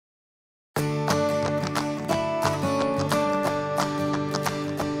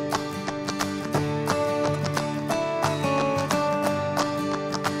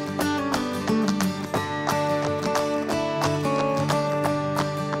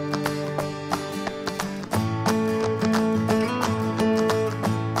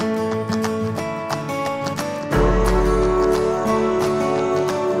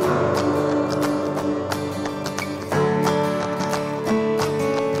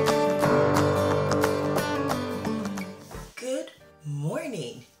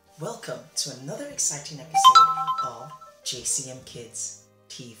to another exciting episode of JCM Kids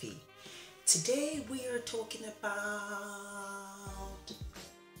TV. Today we are talking about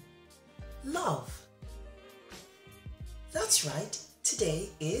love. That's right, today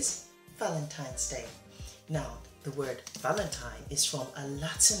is Valentine's Day. Now, the word Valentine is from a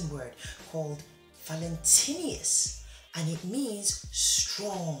Latin word called Valentinius, and it means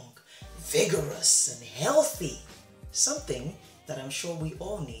strong, vigorous, and healthy. Something that I'm sure we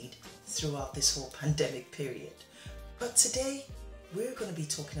all need throughout this whole pandemic period. But today, we're going to be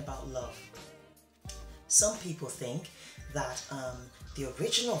talking about love. Some people think that the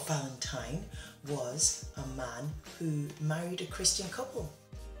original Valentine was a man who married a Christian couple.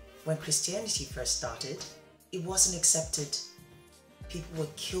 When Christianity first started, it wasn't accepted. People were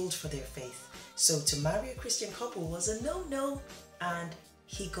killed for their faith. So to marry a Christian couple was a no-no, and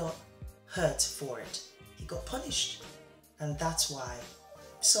he got hurt for it. He got punished. And that's why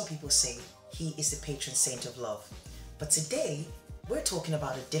some people say he is the patron saint of love. But today, we're talking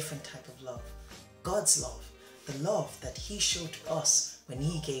about a different type of love. God's love. The love that he showed to us when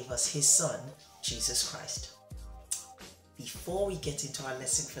he gave us his son, Jesus Christ. Before we get into our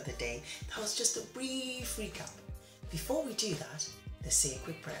lesson for the day, that was just a brief recap. Before we do that, let's say a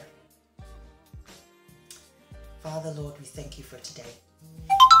quick prayer. Father, Lord, we thank you for today.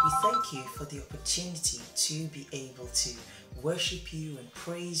 We thank you for the opportunity to be able to worship you and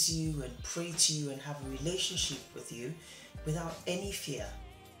praise you and pray to you and have a relationship with you without any fear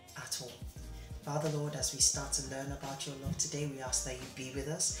at all. Father, Lord, as we start to learn about your love today, we ask that you be with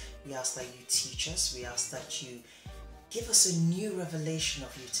us. We ask that you teach us. We ask that you give us a new revelation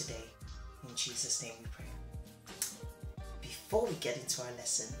of you today. In Jesus' name we pray. Before we get into our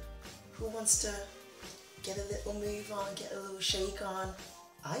lesson, who wants to get a little move on, get a little shake on?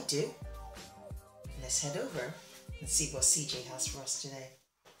 I do. Let's head over and see what CJ has for us today.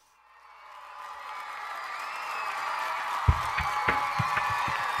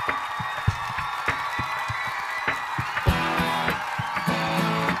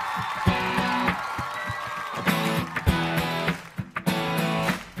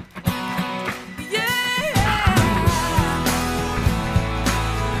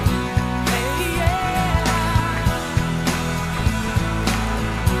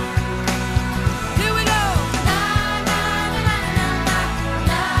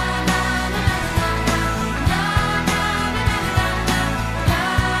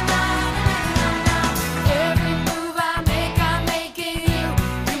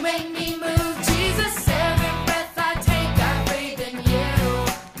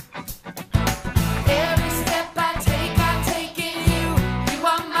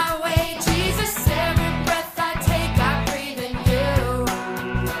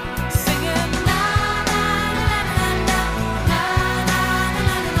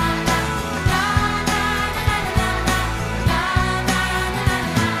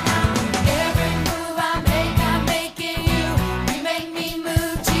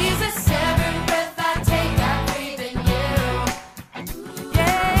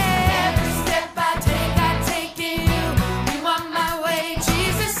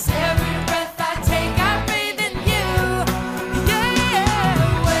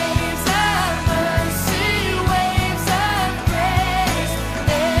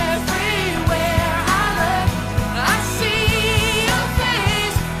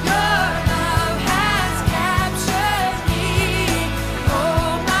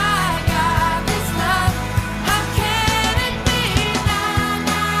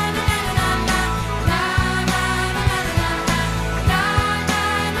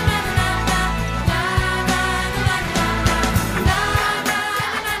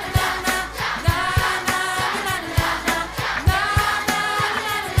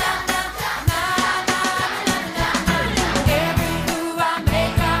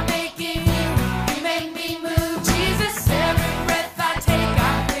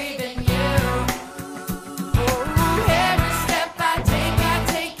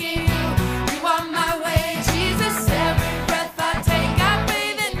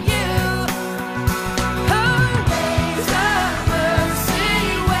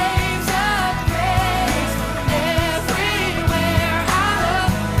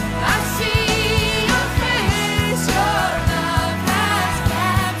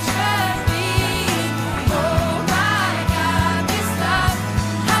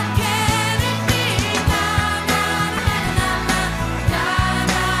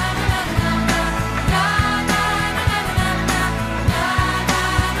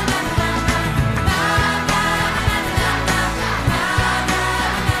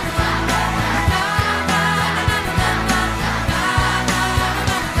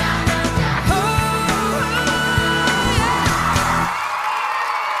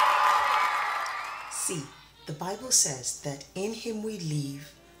 him we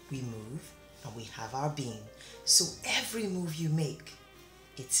live, we move, and we have our being. So every move you make,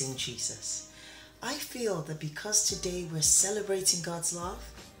 it's in Jesus. I feel that because today we're celebrating God's love,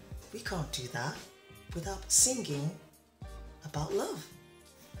 we can't do that without singing about love.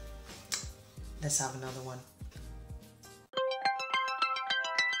 Let's have another one.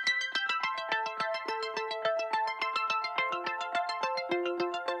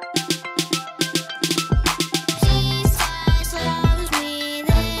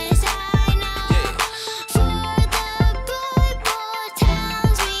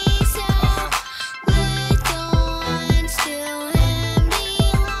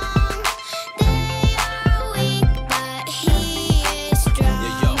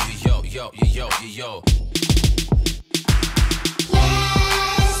 Yo.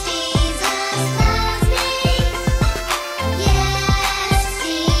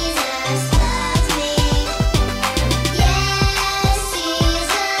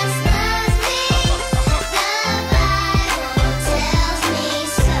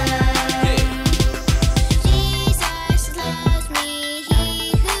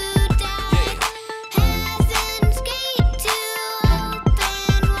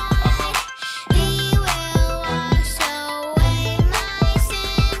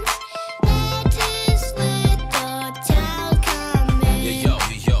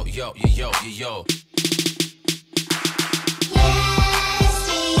 Yo.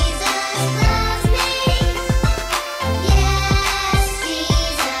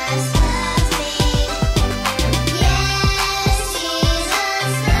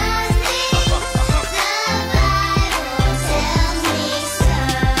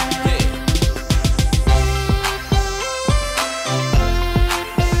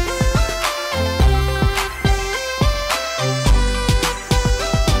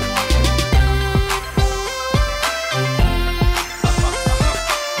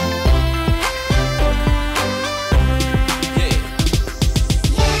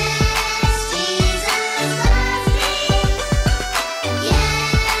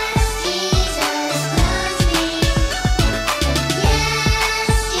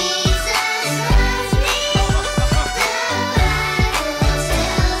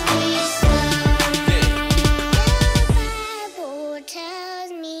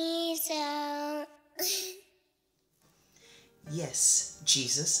 Yes,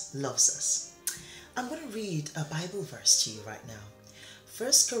 Jesus loves us. I'm going to read a Bible verse to you right now.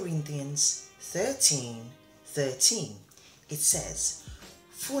 1 Corinthians 13:13. It says,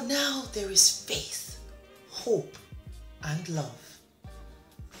 "For now there is faith, hope, and love.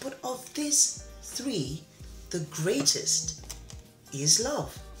 But of these three, the greatest is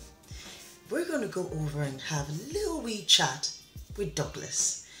love." We're going to go over and have a little wee chat with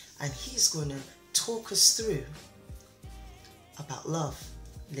Douglas, and he's going to talk us through about love.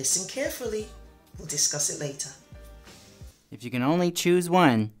 Listen carefully. We'll discuss it later. If you can only choose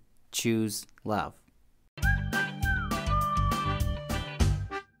one, choose love.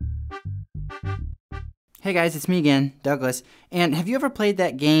 Hey guys, it's me again, Douglas. And have you ever played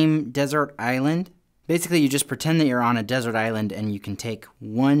that game, Desert Island? Basically, you just pretend that you're on a desert island and you can take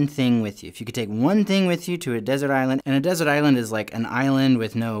one thing with you. If you could take one thing with you to a desert island, and a desert island is like an island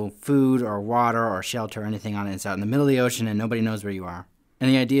with no food or water or shelter or anything on it. It's out in the middle of the ocean and nobody knows where you are. And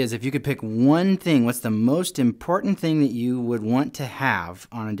the idea is if you could pick one thing, what's the most important thing that you would want to have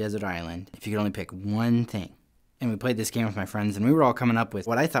on a desert island if you could only pick one thing? And we played this game with my friends and we were all coming up with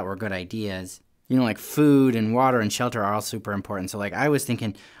what I thought were good ideas. You know, like food and water and shelter are all super important. So like I was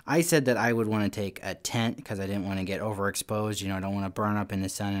thinking, I said that I would want to take a tent because I didn't want to get overexposed. You know, I don't want to burn up in the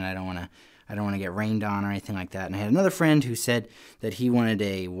sun and I don't want to get rained on or anything like that. And I had another friend who said that he wanted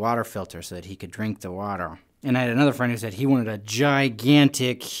a water filter so that he could drink the water. And I had another friend who said he wanted a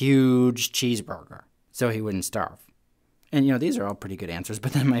gigantic, huge cheeseburger so he wouldn't starve. And you know, these are all pretty good answers.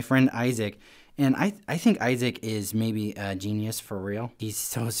 But then my friend Isaac, and I think Isaac is maybe a genius for real. He's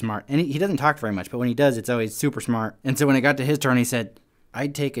so smart. And he doesn't talk very much, but when he does, it's always super smart. And so when it got to his turn, he said,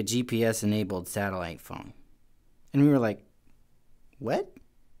 "I'd take a GPS-enabled satellite phone." And we were like, "What?"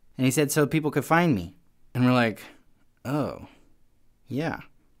 And he said, "So people could find me." And we're like, "Oh, yeah,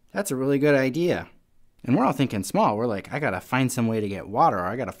 that's a really good idea." And we're all thinking small. We're like, I got to find some way to get water, or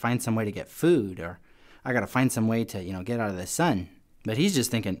I got to find some way to get food, or I got to find some way to, get out of the sun. But he's just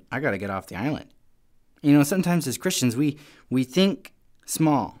thinking, I got to get off the island. You know, sometimes as Christians, we think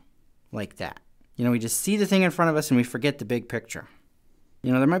small like that. You know, we just see the thing in front of us and we forget the big picture.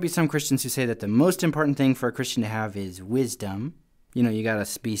 You know, there might be some Christians who say that the most important thing for a Christian to have is wisdom. You know, you got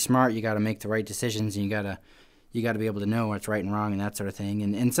to be smart, you got to make the right decisions, and you got to be able to know what's right and wrong and that sort of thing.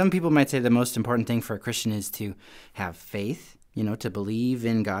 And some people might say the most important thing for a Christian is to have faith. to believe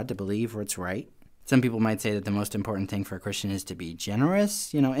in God, to believe what's right. Some people might say that the most important thing for a Christian is to be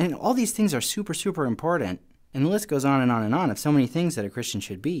generous, and all these things are super, super important. And the list goes on and on and on of so many things that a Christian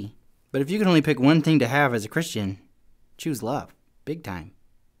should be. But if you can only pick one thing to have as a Christian, choose love, big time.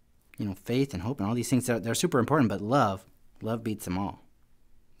 Faith and hope and all these things, they're super important, but love beats them all.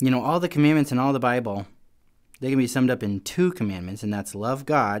 All the commandments in all the Bible, they can be summed up in 2 commandments, and that's love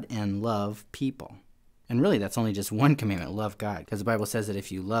God and love people. And really, that's only just one commandment, love God, because the Bible says that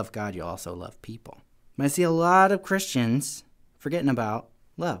if you love God, you'll also love people. But I see a lot of Christians forgetting about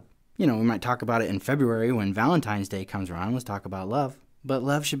love. We might talk about it in February when Valentine's Day comes around. Let's talk about love. But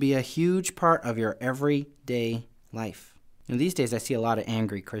love should be a huge part of your everyday life. These days I see a lot of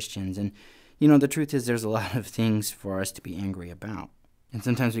angry Christians, and the truth is there's a lot of things for us to be angry about. And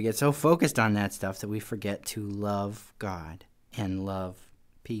sometimes we get so focused on that stuff that we forget to love God and love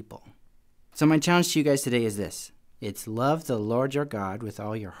people. So my challenge to you guys today is this. It's love the Lord your God with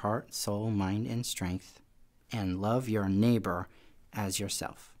all your heart, soul, mind, and strength, and love your neighbor as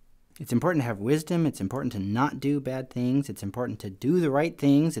yourself. It's important to have wisdom. It's important to not do bad things. It's important to do the right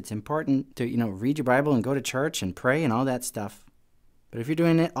things. It's important to, read your Bible and go to church and pray and all that stuff. But if you're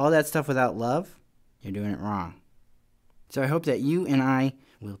doing all that stuff without love, you're doing it wrong. So I hope that you and I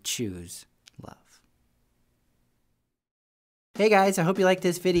will choose love. Hey guys, I hope you liked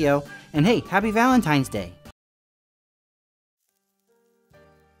this video. And hey, happy Valentine's Day.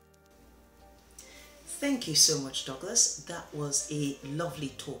 Thank you so much, Douglas. That was a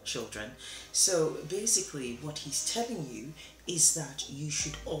lovely talk, children. So basically what he's telling you is that you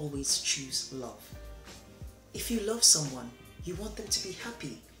should always choose love. If you love someone, you want them to be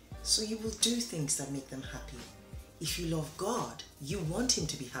happy, so you will do things that make them happy. If you love God, you want him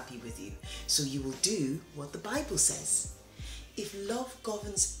to be happy with you, so you will do what the Bible says. If love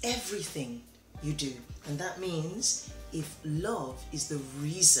governs everything you do, and that means if love is the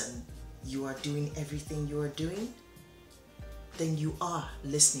reason you are doing everything you are doing, then you are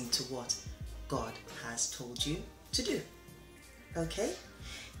listening to what God has told you to do. Okay?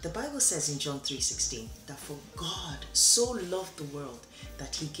 The Bible says in John 3:16 that for God so loved the world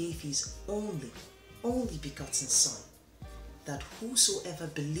that he gave his only begotten Son, that whosoever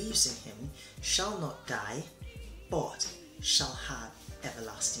believes in him shall not die, but shall have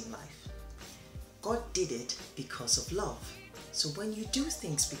everlasting life. God did it because of love. So when you do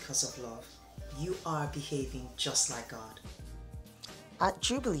things because of love, you are behaving just like God. At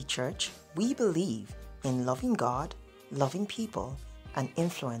Jubilee Church, we believe in loving God, loving people, and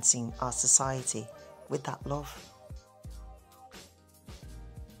influencing our society with that love.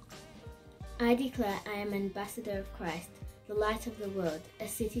 I declare I am an ambassador of Christ, the light of the world, a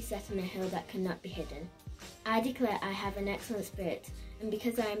city set on a hill that cannot be hidden. I declare I have an excellent spirit, and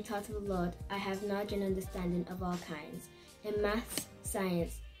because I am taught of the Lord, I have knowledge and understanding of all kinds. In maths,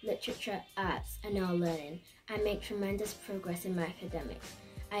 science, literature, arts, and all learning, I make tremendous progress in my academics.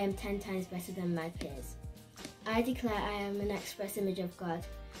 I am 10 times better than my peers. I declare I am an express image of God,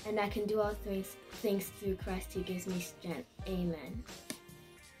 and I can do all things through Christ who gives me strength. Amen.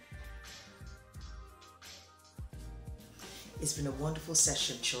 It's been a wonderful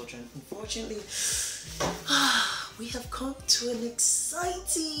session, children. Unfortunately, we have come to an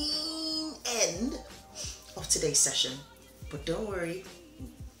exciting end of today's session. But don't worry,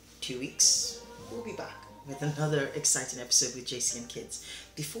 in 2 weeks, we'll be back with another exciting episode with JCM Kids.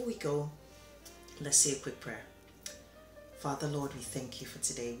 Before we go, let's say a quick prayer. Father, Lord, we thank you for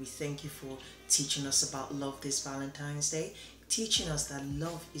today. We thank you for teaching us about love this Valentine's Day, teaching us that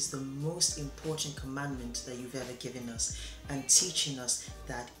love is the most important commandment that you've ever given us, and teaching us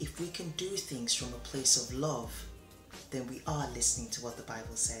that if we can do things from a place of love, then we are listening to what the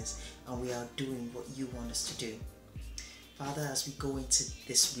Bible says, and we are doing what you want us to do. Father, as we go into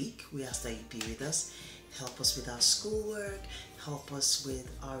this week, we ask that you be with us. Help us with our schoolwork, help us with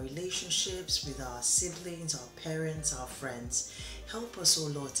our relationships, with our siblings, our parents, our friends. Help us, oh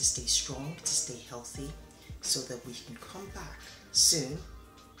Lord, to stay strong, to stay healthy, so that we can come back soon,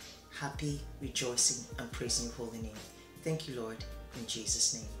 happy, rejoicing, and praising your holy name. Thank you, Lord, in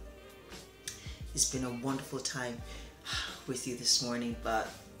Jesus' name. It's been a wonderful time with you this morning, but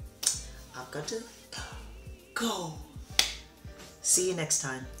I've got to go. See you next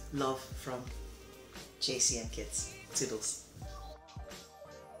time. Love from JCM Kids. Toodles.